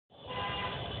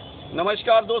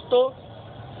नमस्कार दोस्तों,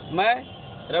 मैं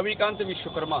रविकांत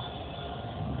विश्वकर्मा।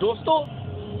 दोस्तों,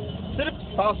 सिर्फ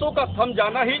सांसों का थम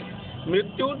जाना ही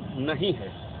मृत्यु नहीं है।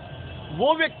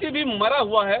 वो व्यक्ति भी मरा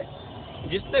हुआ है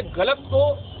जिसने गलत को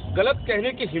गलत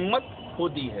कहने की हिम्मत खो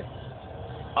दी है।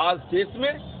 आज देश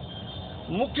में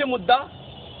मुख्य मुद्दा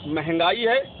महंगाई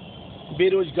है,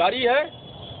 बेरोजगारी है,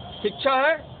 शिक्षा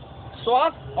है,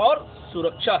 स्वास्थ्य और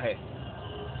सुरक्षा है।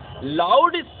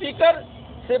 लाउड स्पीकर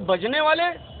से बजने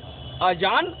वाले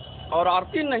अजान और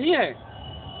आरती नहीं है।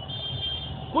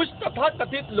 कुछ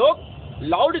तथाकथित लोग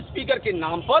लाउड स्पीकर के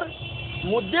नाम पर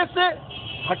मुद्दे से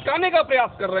हटकाने का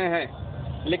प्रयास कर रहे हैं,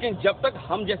 लेकिन जब तक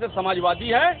हम जैसे समाजवादी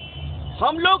हैं,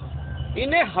 हम लोग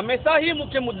इन्हें हमेशा ही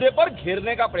मुख्य मुद्दे पर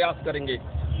घेरने का प्रयास करेंगे।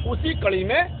 उसी कड़ी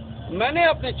में मैंने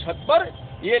अपने छत पर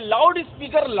ये लाउड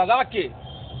स्पीकर लगा के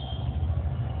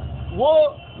वो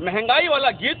महंगाई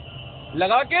वाला गीत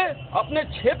लगा के अपने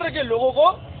क्षेत्र के लोगों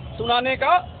को सुनाने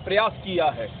का प्रयास किया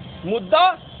है। मुद्दा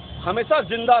हमेशा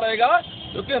जिंदा रहेगा,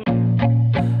 क्योंकि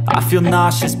I feel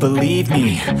nauseous, believe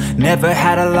me. Never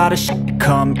had a lot of shit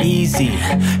come easy.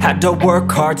 Had to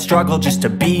work hard, struggle just to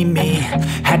be me.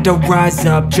 Had to rise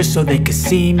up just so they could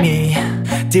see me.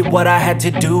 Did what I had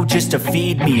to do just to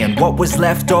feed me, and what was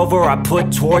left over I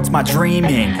put towards my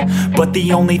dreaming. But the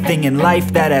only thing in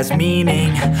life that has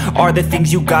meaning are the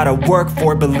things you gotta work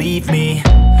for, believe me.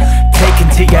 Take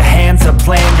into your hands a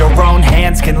plan, your own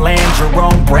hands can land your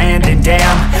own brand. And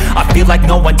damn, I feel like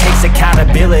no one takes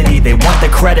accountability. They want the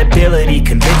credibility,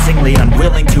 convincingly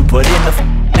unwilling to put in the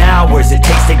hours it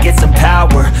takes to get some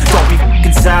power. Don't be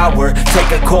f***ing sour,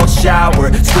 take a cold shower,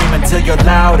 scream until you're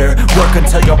louder, work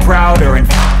until you're prouder,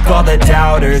 and f*** all the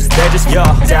doubters, they're just your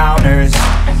downers.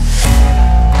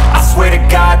 I swear to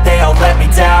God they all let me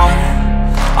down.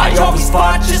 I always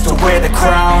fought just to wear the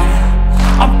crown.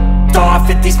 I'm off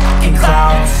at these fucking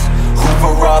clowns who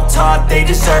were all taught they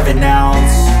deserve an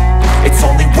ounce. It's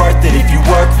only worth it if you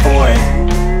work for it.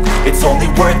 It's only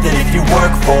worth it if you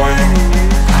work for it.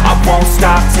 I won't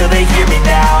stop till they hear me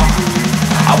now.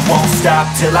 I won't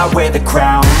stop till I wear the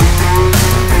crown.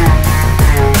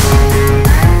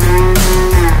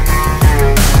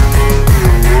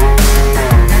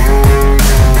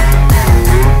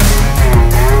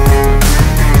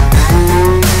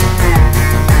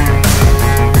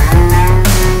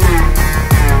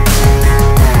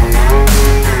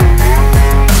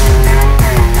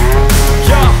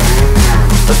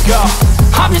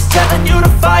 I'm just telling you to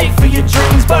fight for your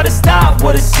dreams, but it's not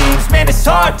what it seems. Man, it's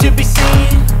hard to be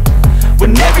seen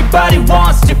when everybody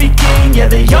wants to be king. Yeah,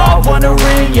 they all wanna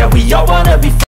ring, yeah, we all wanna be